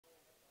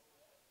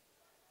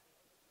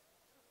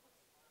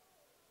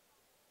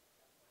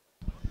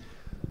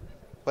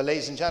Well,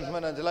 ladies and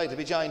gentlemen, I'm delighted to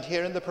be joined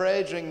here in the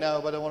parade ring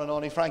now by the one and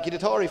only Frankie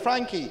Dettori.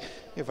 Frankie,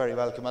 you're very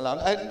welcome along.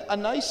 A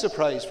nice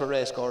surprise for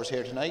racegoers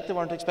here tonight. They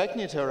weren't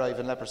expecting you to arrive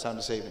in Leopardstown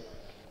this evening.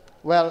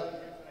 Well,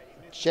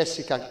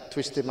 Jessica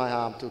twisted my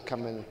arm to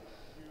come and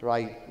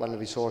ride one of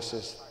his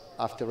horses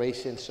after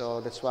racing,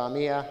 so that's why I'm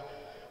here.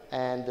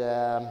 And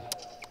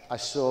I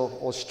saw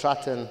old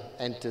Stratton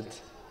entered,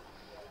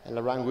 and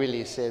I rang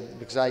Willie, said,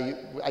 because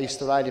I used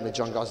to ride him at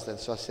John Gosden,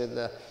 so I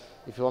said,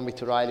 if you want me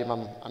to ride him,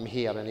 I'm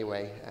here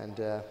anyway. And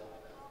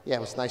yeah,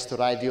 it was nice to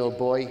ride the old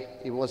boy.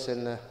 He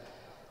wasn't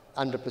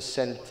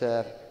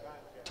 100%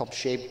 top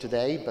shape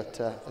today,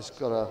 but he's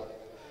got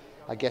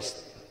I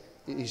guess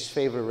his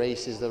favourite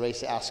race is the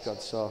race at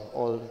Ascot,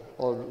 so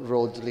all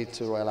roads lead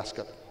to Royal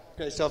Ascot.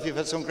 Great stuff. You've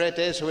had some great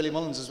days for Willie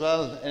Mullins as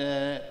well.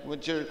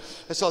 With your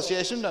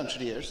association down through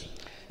the years?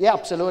 Yeah,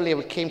 absolutely.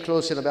 We came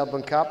close in the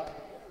Melbourne Cup,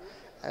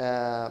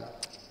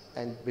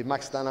 and with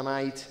Max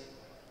Dynamite.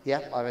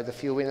 Yeah, I've had a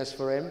few winners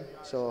for him,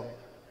 so,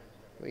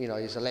 you know,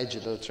 he's a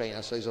legendary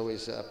trainer, so it's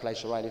always a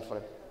pleasure riding for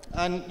him.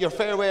 And your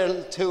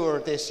farewell tour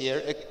this year,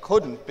 it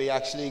couldn't be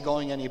actually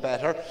going any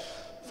better.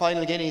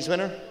 Final Guineas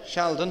winner,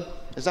 Sheldon,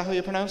 is that how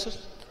you pronounce it?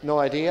 No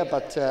idea,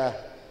 but...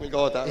 we'll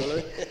go with that, will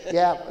we?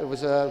 Yeah, it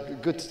was a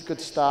good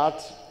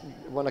start,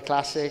 won a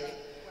classic,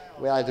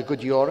 we had a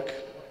good York,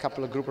 a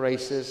couple of group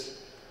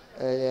races,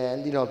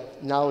 and, you know,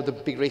 now the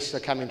big races are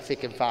coming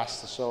thick and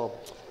fast, so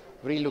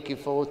really looking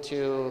forward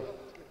to...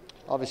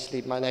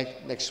 Obviously, my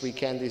next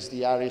weekend is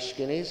the Irish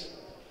Guineas,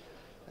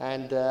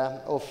 and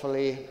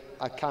hopefully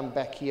I come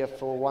back here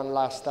for one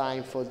last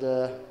time for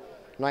the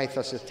 9th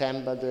of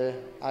September, the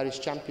Irish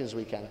Champions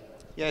weekend.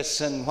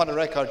 Yes, and what a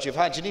record you've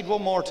had. You need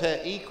one more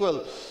to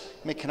equal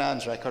Mick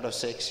Cannan's record of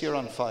 6. You're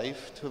on 5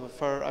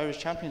 for Irish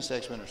Champions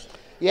Stakes winners.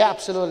 Yeah,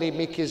 absolutely.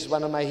 Mick is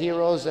one of my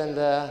heroes, and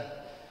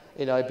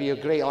you know, it'd be a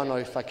great honour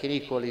if I could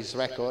equal his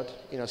record.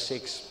 You know,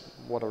 6,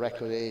 what a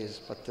record it is.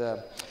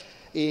 But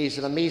it is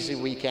an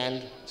amazing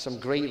weekend, some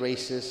great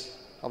races,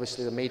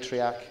 obviously the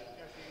Matriarch,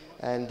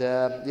 and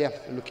yeah,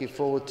 looking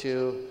forward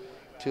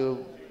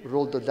to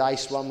roll the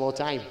dice one more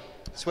time.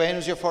 Swain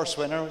was your first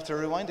winner, to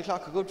rewind the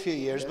clock a good few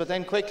years, but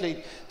then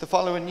quickly the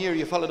following year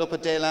you followed up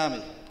at Dale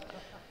Lamy.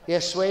 Yeah,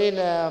 Swain,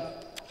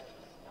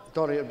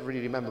 don't really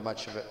remember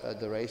much of it,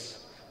 the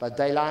race, but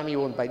Dale Lamy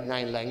won by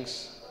 9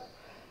 lengths.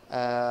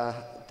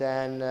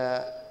 Then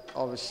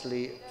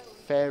obviously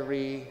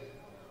Ferry.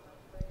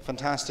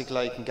 Fantastic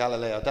Light in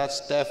Galileo.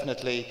 That's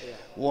definitely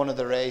one of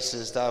the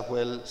races that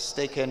will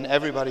stick in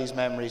everybody's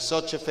memory.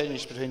 Such a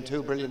finish between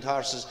 2 brilliant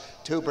horses,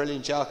 2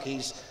 brilliant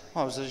jockeys.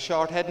 What was it, a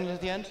short heading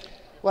at the end?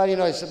 Well, you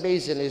know, it's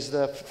amazing. It's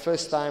the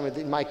first time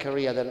in my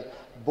career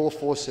that both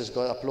horses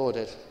got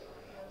applauded,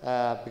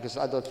 because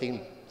I don't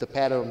think the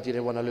pair of them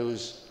didn't want to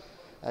lose.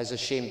 It's a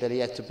shame that it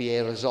had to be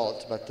a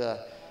result, but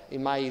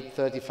in my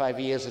 35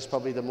 years, it's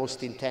probably the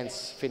most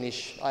intense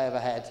finish I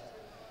ever had,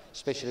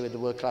 especially with a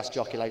world-class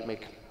jockey like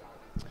Mick.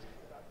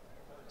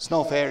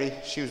 Snow Fairy,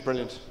 she was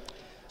brilliant.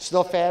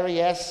 Snow Fairy,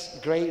 yes,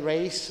 great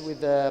race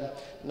with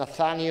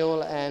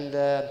Nathaniel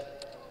and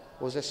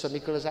was it Sir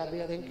Nicholas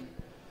Abbey, I think?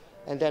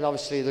 And then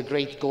obviously the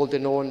great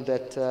Golden Horn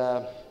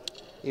that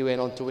he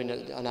went on to win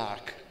an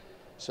Arc.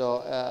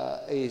 So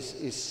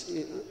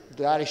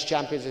the Irish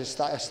Champions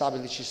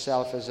established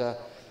itself as a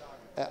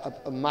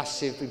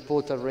massive,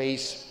 important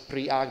race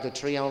pre-Arc de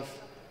Triomphe,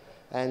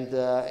 and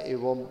it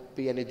won't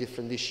be any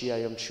different this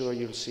year. I'm sure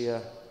you'll see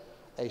a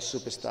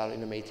superstar in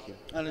the making.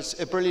 And it's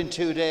a brilliant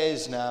 2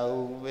 days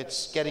now.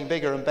 It's getting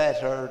bigger and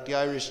better. The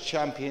Irish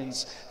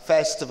Champions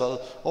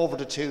Festival over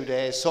the 2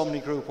 days. So many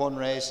Group 1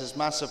 races,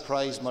 massive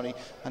prize money,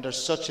 and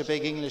there's such a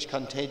big English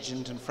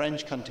contingent and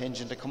French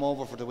contingent to come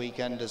over for the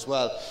weekend as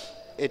well.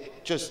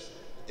 It just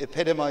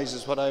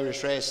epitomises what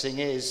Irish racing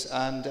is,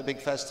 and a big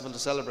festival to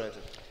celebrate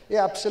it.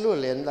 Yeah,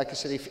 absolutely. And like I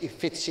said, it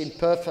fits in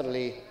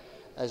perfectly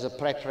as a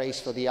prep race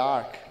for the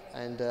Arc.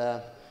 And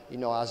you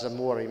know, as a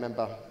Moore, I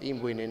remember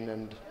him winning,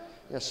 and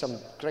you know, some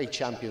great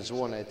champions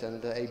won it,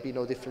 and it'd be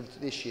no different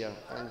this year.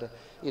 And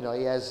you know,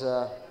 he has,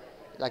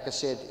 like I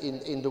said,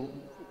 in the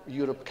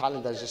Europe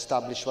calendar, has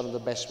established one of the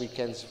best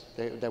weekends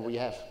that we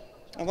have.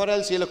 And what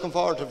else are you looking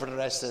forward to for the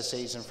rest of the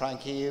season,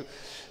 Frankie?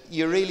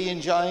 You're really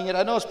enjoying it.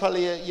 I know it's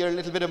probably you're a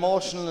little bit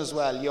emotional as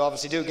well. You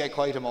obviously do get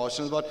quite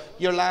emotional, but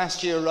your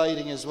last year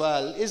riding as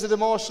well. Is it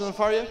emotional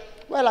for you?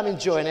 Well, I'm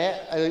enjoying it.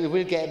 I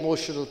will get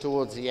emotional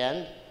towards the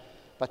end,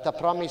 but I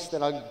promise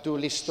that I'll do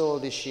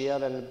Listowel this year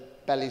and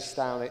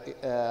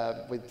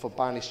Leopardstown for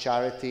Barney's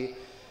charity.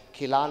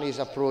 Killarney's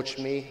approached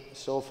me,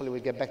 so hopefully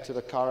we'll get back to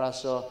the Curragh.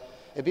 So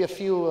it'll be a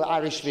few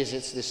Irish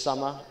visits this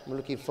summer. I'm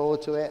looking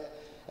forward to it.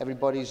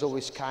 Everybody's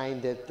always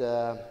kind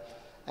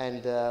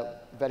and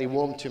very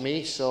warm to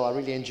me, so I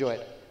really enjoy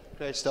it.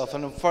 Great stuff.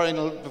 And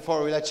final,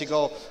 before we let you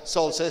go,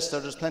 Soul Sister,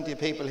 there's plenty of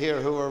people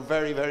here who were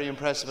very, very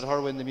impressed with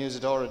her win the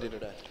Musidora the other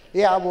day.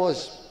 Yeah, I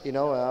was. You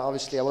know,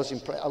 obviously I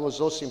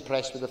was also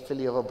impressed with the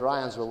filly of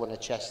O'Brien's who won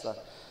at Chester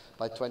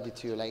by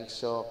 22 lengths.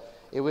 So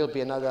it will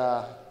be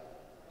another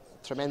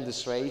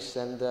tremendous race,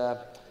 and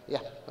yeah,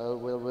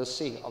 we'll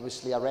see.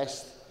 Obviously,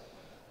 Arrest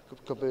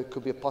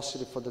could be a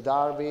positive for the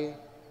Derby.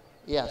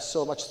 yeah,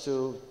 so much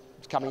to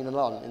coming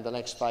along in the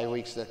next 5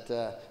 weeks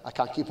that I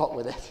can't keep up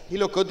with it. He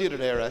looked good the other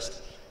day,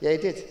 Rest. Yeah, he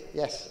did,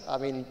 yes. I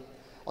mean,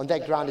 on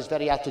that ground it's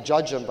very hard to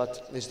judge him,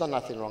 but he's done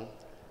nothing wrong.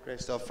 Great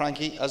stuff.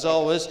 Frankie, as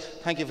always,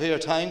 thank you for your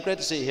time. Great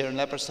to see you here in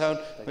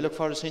Leopardstown. We look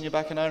forward to seeing you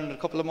back in Ireland, a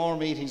couple of more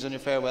meetings on your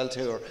farewell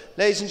tour.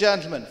 Ladies and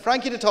gentlemen,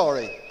 Frankie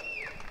Dettori.